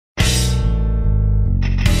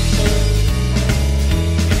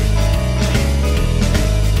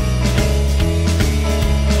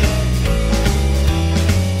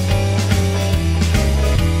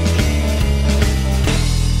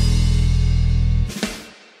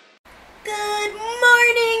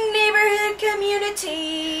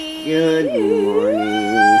Kitty. Good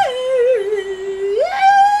morning.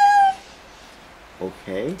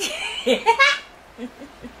 Okay.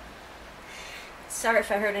 Sorry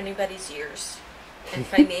if I hurt anybody's ears. And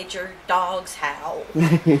if I made your dogs howl.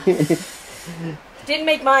 Didn't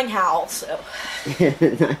make mine howl, so.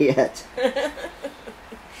 Not yet.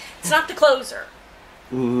 It's not the closer.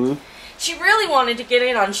 Mm-hmm. She really wanted to get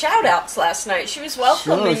in on shout-outs last night. She was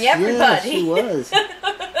welcoming everybody. Yeah, she was.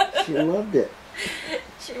 She loved it.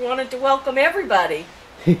 She wanted to welcome everybody.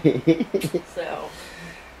 So,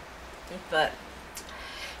 but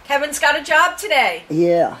Kevin's got a job today.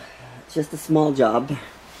 Yeah, just a small job.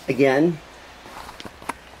 Again.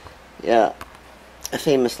 Yeah.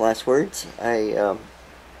 Famous last words.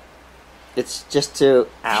 It's just to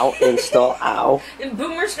install And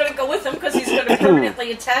Boomer's going to go with him because he's going to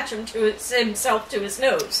permanently attach him to himself to his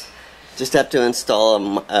nose. Just have to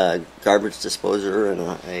install a garbage disposer and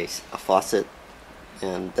a faucet,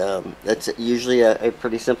 and that's usually a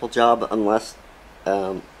pretty simple job unless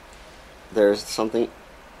there's something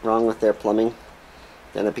wrong with their plumbing.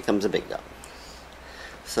 Then it becomes a big job.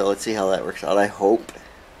 So let's see how that works out. I hope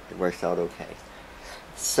it works out okay.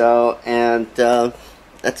 So, and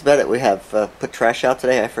that's about it. We have put trash out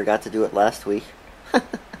today. I forgot to do it last week.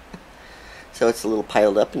 So it's a little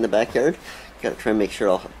piled up in the backyard. Got to try and make sure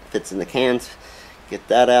it all fits in the cans. Get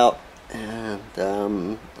that out. And,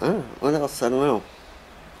 what else? I don't know.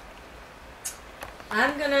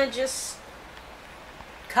 I'm going to just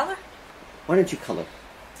color. Why don't you color?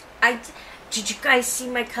 Did you guys see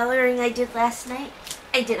my coloring I did last night?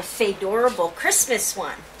 I did a Fadorable Christmas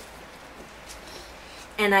one.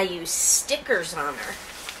 And I used stickers on her.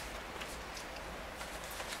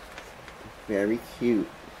 Very cute.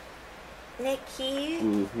 Isn't that cute?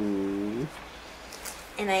 Mm-hmm.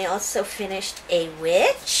 And I also finished a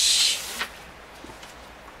witch.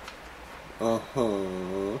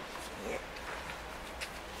 Uh-huh.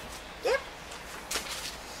 Yep.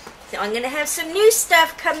 So I'm going to have some new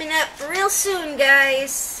stuff coming up real soon,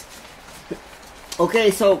 guys.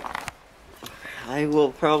 Okay, so I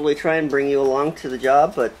will probably try and bring you along to the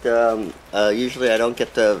job, but usually I don't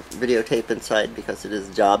get the videotape inside because it is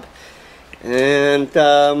a job. And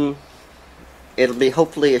it'll be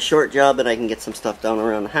hopefully a short job and I can get some stuff done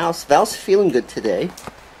around the house. Val's feeling good today.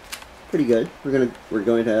 Pretty good. We're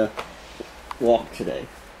going to walk today.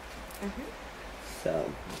 Mm-hmm.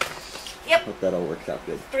 So yep. Hope that all works out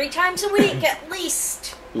good. 3 times a week at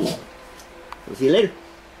least. We'll see you later.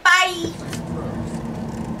 Bye.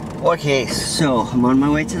 Okay, so I'm on my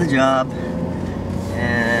way to the job,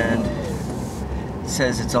 and it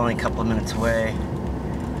says it's only a couple of minutes away.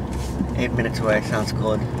 8 minutes away, sounds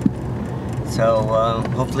good. So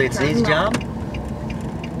hopefully it's an easy job,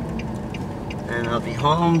 and I'll be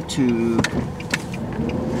home to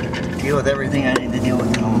deal with everything I need to deal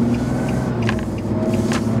with at home.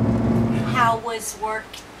 How was work,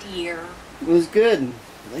 dear? It was good.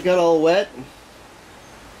 I got all wet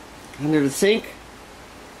under the sink.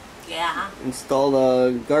 Yeah. Installed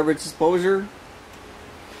a garbage disposer.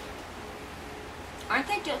 Aren't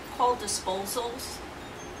they just called disposals?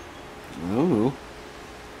 I don't know.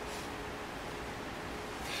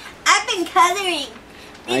 I've been coloring.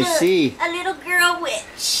 I see. A little girl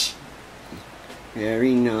witch.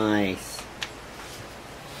 Very nice.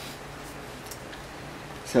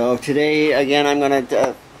 So today, again, I'm going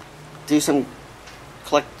to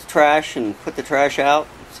collect the trash and put the trash out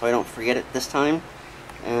so I don't forget it this time.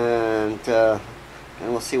 And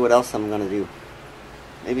we'll see what else I'm going to do.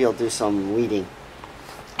 Maybe I'll do some weeding.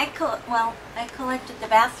 I collected the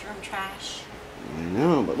bathroom trash. I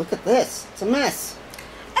know, but look at this. It's a mess.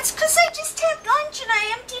 That's because I just had lunch and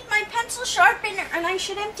I emptied my pencil sharpener, and I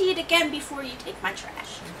should empty it again before you take my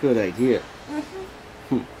trash. Good idea.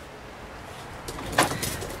 Mm-hmm.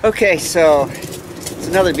 Okay, so it's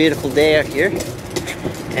another beautiful day out here.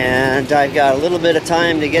 And I've got a little bit of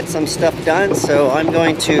time to get some stuff done, so I'm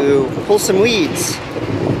going to pull some weeds.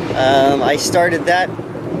 I started that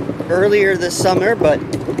earlier this summer, but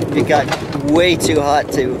it got way too hot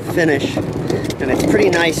to finish. And it's pretty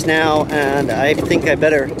nice now, and I think I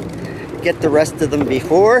better get the rest of them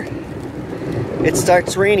before it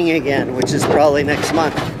starts raining again, which is probably next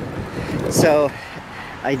month. So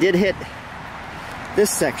I did hit this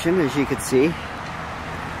section, as you can see.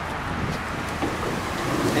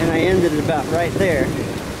 And I ended it about right there.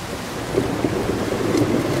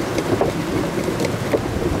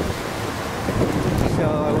 So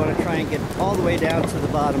I want to try and get all the way down to the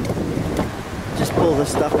bottom. Just pull this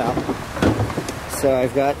stuff out. So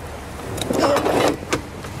I've got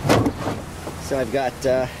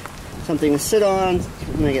something to sit on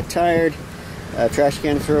when I get tired. Trash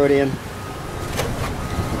can to throw it in.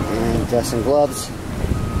 got some gloves.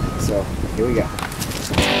 So here we go.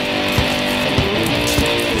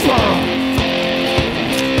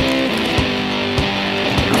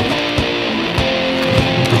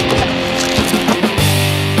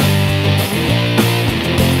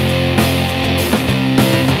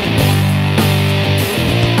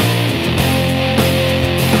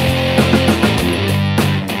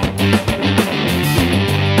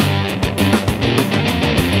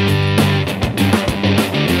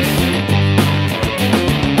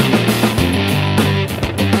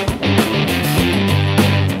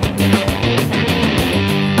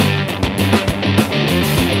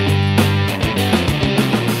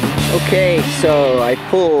 Okay, so I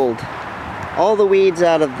pulled all the weeds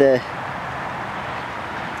out of this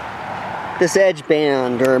edge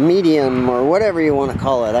band or medium or whatever you want to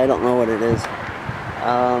call it. I don't know what it is.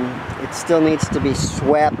 It still needs to be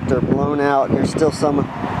swept or blown out. There's still some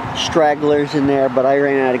stragglers in there, but I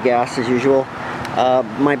ran out of gas as usual.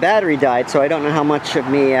 My battery died, so I don't know how much of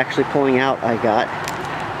me actually pulling out I got,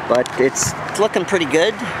 but it's looking pretty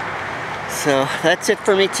good. So that's it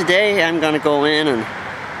for me today. I'm gonna go in and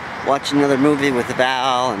watch another movie with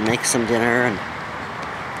Val and make some dinner and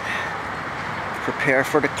prepare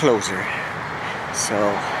for the closer. So,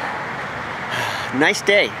 nice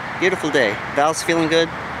day, beautiful day. Val's feeling good.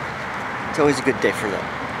 It's always a good day for them.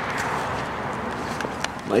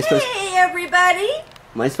 Hey everybody!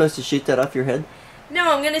 Am I supposed to shoot that off your head?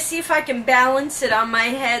 No, I'm gonna see if I can balance it on my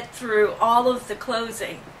head through all of the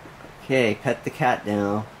closing. Okay, pet the cat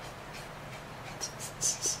now.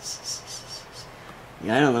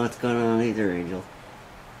 Yeah, I don't know what's going on either, Angel.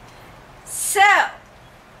 So,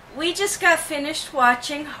 we just got finished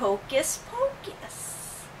watching Hocus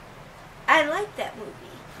Pocus. I like that movie.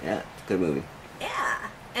 Yeah, it's a good movie. Yeah,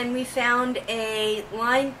 and we found a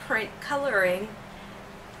line print coloring.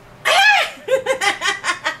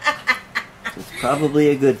 It's probably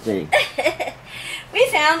a good thing. We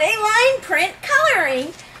found a line print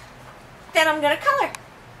coloring that I'm going to color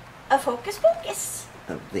of Hocus Pocus.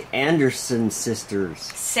 Of the Anderson sisters.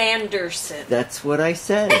 Sanderson. That's what I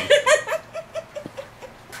said.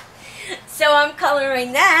 So I'm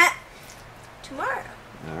coloring that tomorrow.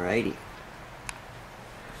 Alrighty.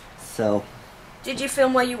 So. Did you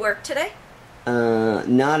film while you worked today?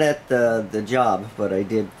 Not at the job, but I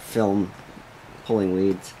did film pulling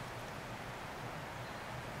weeds.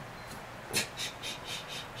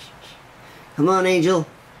 Come on, Angel.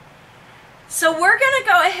 So we're going to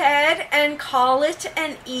go ahead and call it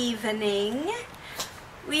an evening.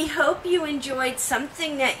 We hope you enjoyed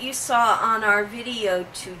something that you saw on our video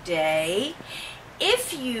today.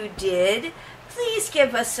 If you did, please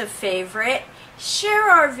give us a favorite,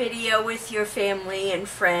 share our video with your family and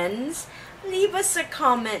friends, leave us a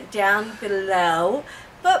comment down below,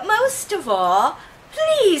 but most of all,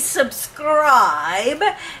 please subscribe,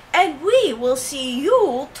 and we will see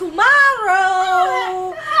you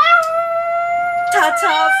tomorrow.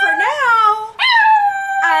 Ta-ta for now.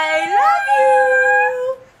 I love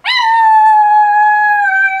you.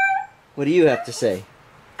 What do you have to say?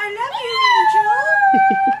 I love you, Angel.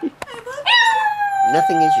 I love you.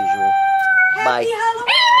 Nothing as usual. Happy Bye.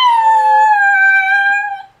 Halloween.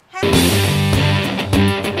 Happy